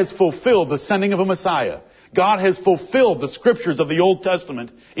 God has fulfilled the sending of a Messiah. God has fulfilled the scriptures of the Old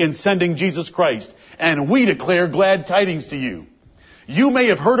Testament in sending Jesus Christ. And we declare glad tidings to you. You may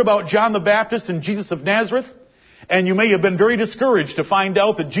have heard about John the Baptist and Jesus of Nazareth, and you may have been very discouraged to find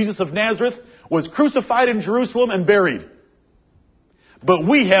out that Jesus of Nazareth was crucified in Jerusalem and buried. But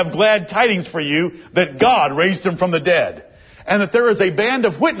we have glad tidings for you that God raised him from the dead, and that there is a band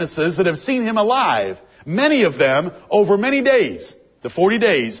of witnesses that have seen him alive, many of them over many days. The 40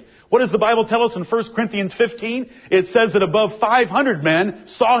 days. What does the Bible tell us in 1 Corinthians 15? It says that above 500 men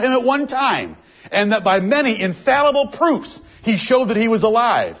saw him at one time, and that by many infallible proofs he showed that he was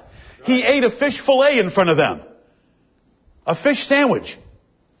alive. He ate a fish fillet in front of them. A fish sandwich.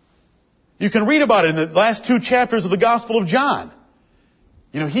 You can read about it in the last 2 chapters of the Gospel of John.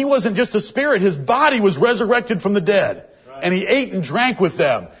 You know, he wasn't just a spirit. His body was resurrected from the dead. And he ate and drank with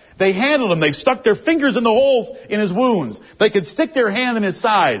them. They handled him. They stuck their fingers in the holes in his wounds. They could stick their hand in his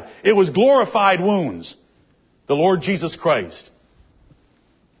side. It was glorified wounds. The Lord Jesus Christ.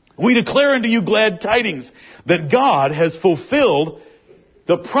 We declare unto you glad tidings that God has fulfilled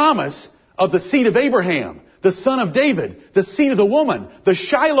the promise of the seed of Abraham, the son of David, the seed of the woman, the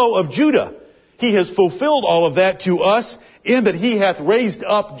Shiloh of Judah. He has fulfilled all of that to us in that he hath raised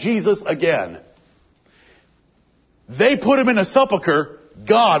up Jesus again. They put him in a sepulcher.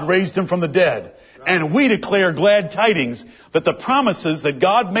 God raised him from the dead. And we declare glad tidings that the promises that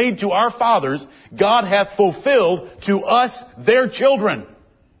God made to our fathers, God hath fulfilled to us, their children.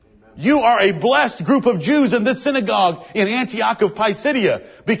 You are a blessed group of Jews in this synagogue in Antioch of Pisidia,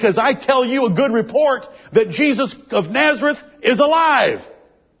 because I tell you a good report that Jesus of Nazareth is alive.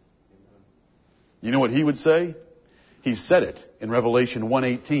 You know what he would say? He said it in Revelation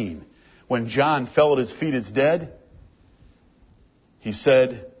 1:18. When John fell at his feet as dead, he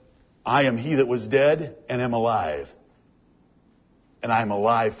said, I am he that was dead and am alive. And I am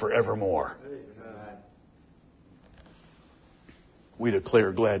alive forevermore. We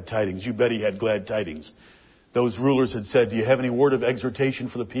declare glad tidings. You bet he had glad tidings. Those rulers had said, do you have any word of exhortation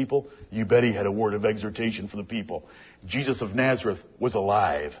for the people? You bet he had a word of exhortation for the people. Jesus of Nazareth was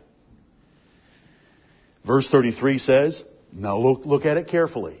alive. Verse 33 says, now look at it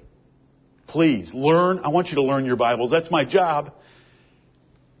carefully. Please learn. I want you to learn your Bibles. That's my job.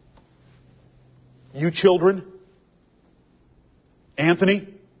 You children, Anthony,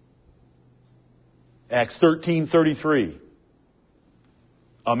 Acts 13:33.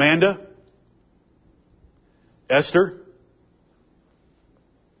 Amanda, Esther,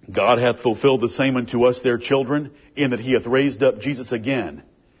 God hath fulfilled the same unto us, their children, in that he hath raised up Jesus again,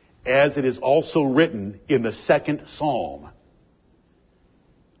 as it is also written in the 2nd Psalm.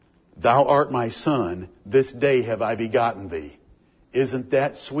 Thou art my son, this day have I begotten thee. Isn't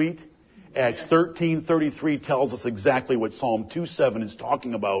that sweet? Acts 13:33 tells us exactly what Psalm 2:7 is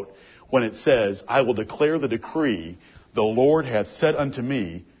talking about when it says, I will declare the decree, the Lord hath said unto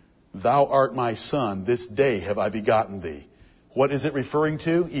me, thou art my son, this day have I begotten thee. What is it referring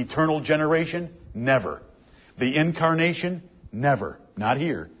to? Eternal generation? Never. The incarnation? Never. Not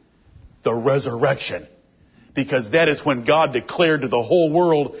here. The resurrection. Because that is when God declared to the whole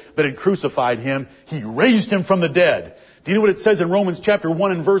world that had crucified him, he raised him from the dead. Do you know what it says in Romans chapter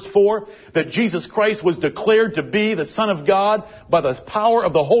 1 and verse 4? That Jesus Christ was declared to be the Son of God by the power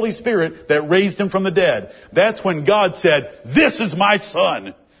of the Holy Spirit that raised him from the dead. That's when God said, this is my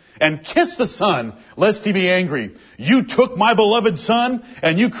Son. And kiss the Son, lest he be angry. You took my beloved Son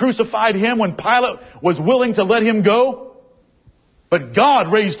and you crucified him when Pilate was willing to let him go. But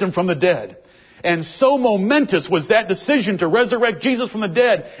God raised him from the dead. And so momentous was that decision to resurrect Jesus from the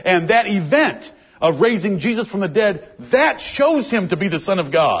dead, and that event of raising Jesus from the dead, that shows him to be the Son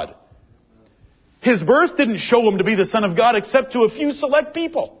of God. His birth didn't show him to be the Son of God except to a few select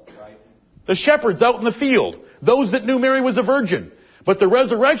people. The shepherds out in the field, those that knew Mary was a virgin. But the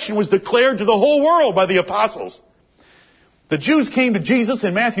resurrection was declared to the whole world by the apostles. The Jews came to Jesus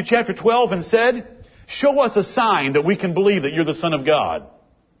in Matthew chapter 12 and said, Show us a sign that we can believe that you're the Son of God.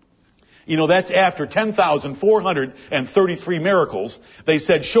 You know, that's after 10,433 miracles. They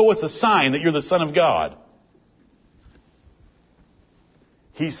said, show us a sign that you're the Son of God.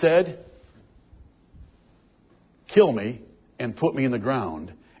 He said, kill me and put me in the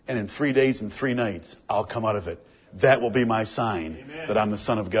ground, and in 3 days and 3 nights I'll come out of it. That will be my sign. Amen. That I'm the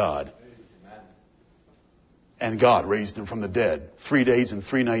Son of God. Amen. And God raised him from the dead 3 days and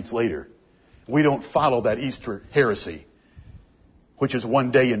 3 nights later. We don't follow that Easter heresy, which is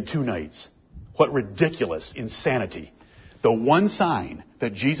 1 day and 2 nights. What ridiculous insanity. The one sign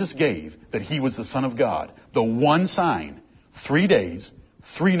that Jesus gave that he was the Son of God, the one sign, 3 days,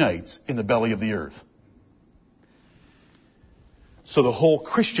 3 nights in the belly of the earth. So the whole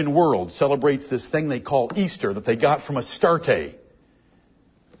Christian world celebrates this thing they call Easter that they got from Astarte,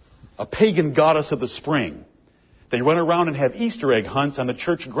 a pagan goddess of the spring. They run around and have Easter egg hunts on the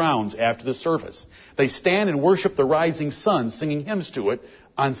church grounds after the service. They stand and worship the rising sun, singing hymns to it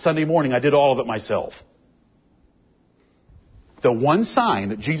on Sunday morning. I did all of it myself. The one sign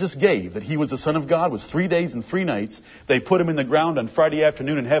that Jesus gave that he was the Son of God was 3 days and 3 nights. They put him in the ground on Friday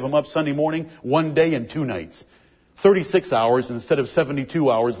afternoon and have him up Sunday morning, 1 day and 2 nights. 36 hours instead of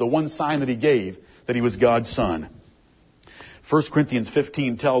 72 hours, the one sign that he gave that he was God's Son. 1 Corinthians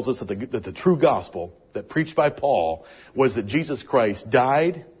 15 tells us that the true gospel that preached by Paul was that Jesus Christ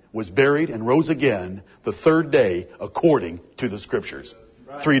died, was buried, and rose again the third day according to the Scriptures.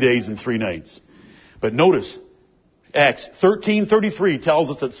 3 days and 3 nights. But notice, Acts 13:33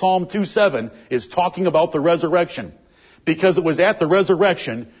 tells us that Psalm 2:7 is talking about the resurrection. Because it was at the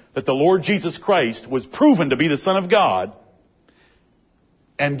resurrection that the Lord Jesus Christ was proven to be the Son of God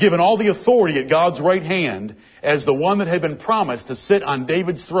and given all the authority at God's right hand as the one that had been promised to sit on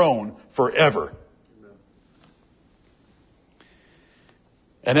David's throne forever.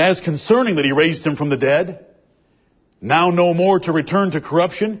 And as concerning that he raised him from the dead, now no more to return to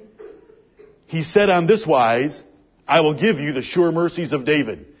corruption, he said on this wise, I will give you the sure mercies of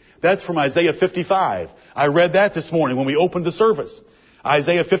David. That's from Isaiah 55. I read that this morning when we opened the service.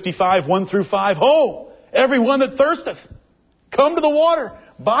 Isaiah 55, 1 through 5. Ho, everyone that thirsteth, come to the water.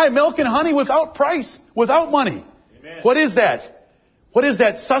 Buy milk and honey without price, without money. Amen. What is that? What is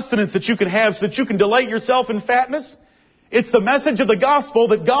that sustenance that you can have so that you can delight yourself in fatness? It's the message of the gospel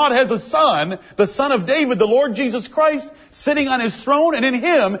that God has a Son, the Son of David, the Lord Jesus Christ, sitting on his throne, and in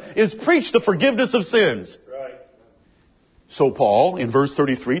him is preached the forgiveness of sins. Right. So Paul, in verse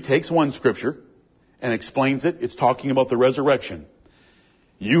 33, takes one scripture and explains it. It's talking about the resurrection.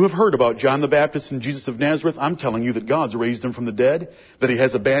 You have heard about John the Baptist and Jesus of Nazareth. I'm telling you that God's raised him from the dead, that he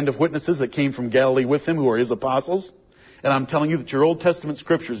has a band of witnesses that came from Galilee with him who are his apostles. And I'm telling you that your Old Testament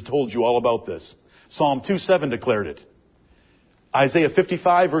scriptures told you all about this. Psalm 2:7 declared it. Isaiah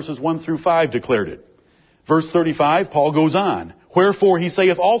 55 verses 1 through 5 declared it. Verse 35, Paul goes on. Wherefore he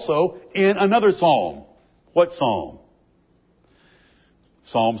saith also in another psalm. What psalm?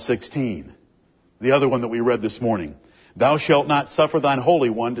 Psalm 16. The other one that we read this morning. Thou shalt not suffer thine Holy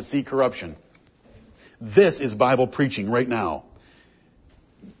One to see corruption. This is Bible preaching right now.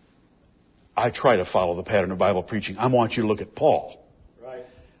 I try to follow the pattern of Bible preaching. I want you to look at Paul. Right.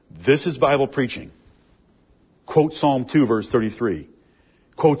 This is Bible preaching. Quote Psalm 2 verse 33.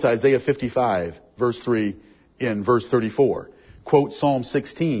 Quotes Isaiah 55 verse 3 in verse 34. Quote Psalm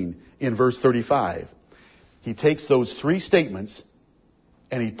 16 in verse 35. He takes those three statements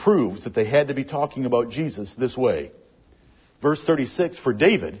and he proves that they had to be talking about Jesus this way. Verse 36, for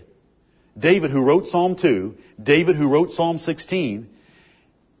David who wrote Psalm 2, David who wrote Psalm 16,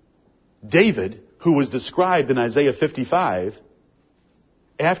 David who was described in Isaiah 55,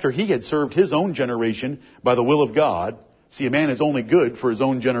 after he had served his own generation by the will of God. See, a man is only good for his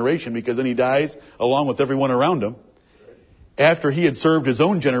own generation because then he dies along with everyone around him. After he had served his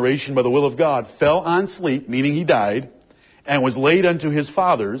own generation by the will of God, fell on sleep, meaning he died, and was laid unto his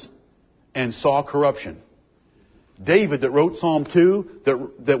fathers, and saw corruption. David that wrote Psalm 2,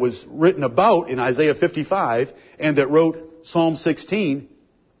 that was written about in Isaiah 55, and that wrote Psalm 16,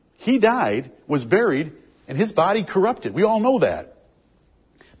 he died, was buried, and his body corrupted. We all know that.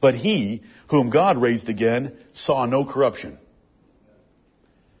 But he, whom God raised again, saw no corruption.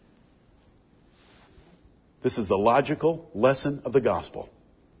 This is the logical lesson of the gospel.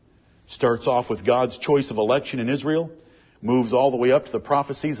 Starts off with God's choice of election in Israel, moves all the way up to the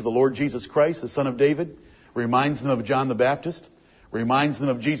prophecies of the Lord Jesus Christ, the Son of David, reminds them of John the Baptist, reminds them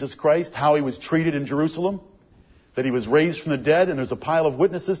of Jesus Christ, how he was treated in Jerusalem, that he was raised from the dead, and there's a pile of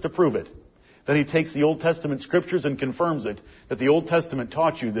witnesses to prove it. Then he takes the Old Testament scriptures and confirms it, that the Old Testament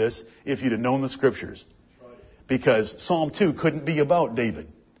taught you this if you'd have known the scriptures. Because Psalm 2 couldn't be about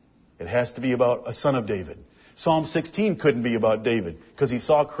David. It has to be about a son of David. Psalm 16 couldn't be about David because he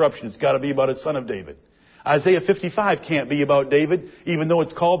saw corruption. It's got to be about a son of David. Isaiah 55 can't be about David, even though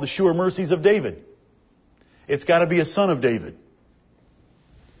it's called the sure mercies of David. It's got to be a son of David.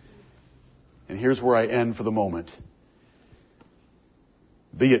 And here's where I end for the moment.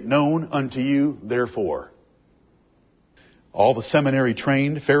 Be it known unto you, therefore. All the seminary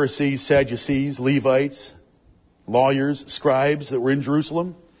trained Pharisees, Sadducees, Levites, lawyers, scribes that were in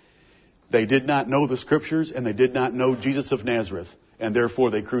Jerusalem, they did not know the Scriptures and they did not know Jesus of Nazareth, and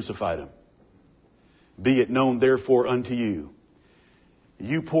therefore they crucified him. Be it known therefore unto you.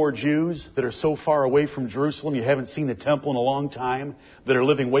 You poor Jews that are so far away from Jerusalem, you haven't seen the temple in a long time, that are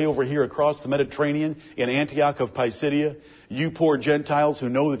living way over here across the Mediterranean in Antioch of Pisidia, you poor Gentiles who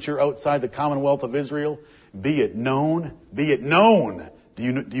know that you're outside the commonwealth of Israel, be it known, do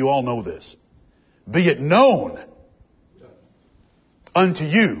you all know this? Be it known unto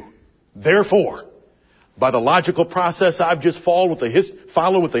you, therefore, by the logical process I've just followed with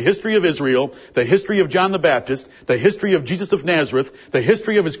the history of Israel, the history of John the Baptist, the history of Jesus of Nazareth, the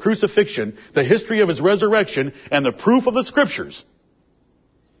history of his crucifixion, the history of his resurrection, and the proof of the Scriptures.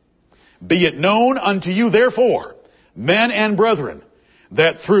 Be it known unto you, therefore, men and brethren,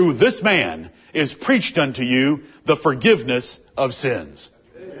 that through this man is preached unto you the forgiveness of sins.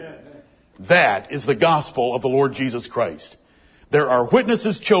 Amen. That is the gospel of the Lord Jesus Christ. There are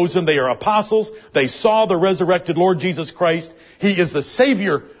witnesses chosen. They are apostles. They saw the resurrected Lord Jesus Christ. He is the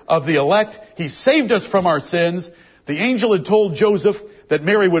Savior of the elect. He saved us from our sins. The angel had told Joseph that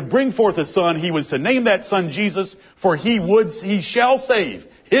Mary would bring forth a son. He was to name that son Jesus, for he shall save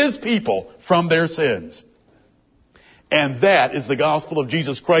his people from their sins. And that is the gospel of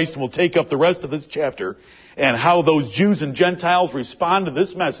Jesus Christ. And we'll take up the rest of this chapter and how those Jews and Gentiles respond to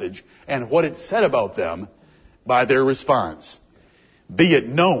this message and what it said about them by their response. Be it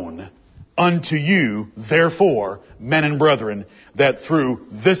known unto you, therefore, men and brethren, that through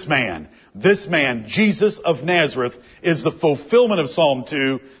this man, Jesus of Nazareth, is the fulfillment of Psalm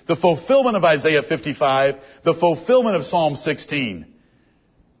 2, the fulfillment of Isaiah 55, the fulfillment of Psalm 16.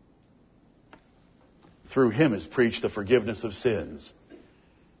 Through him is preached the forgiveness of sins.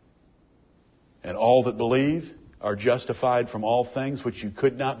 And all that believe are justified from all things which you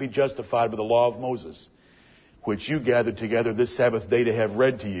could not be justified by the law of Moses, which you gathered together this Sabbath day to have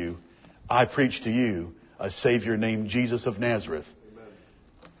read to you. I preach to you a Savior named Jesus of Nazareth. Amen.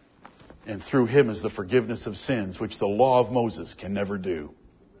 And through him is the forgiveness of sins, which the law of Moses can never do.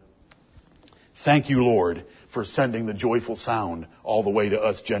 Amen. Thank you, Lord, for sending the joyful sound all the way to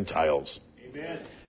us Gentiles. Amen.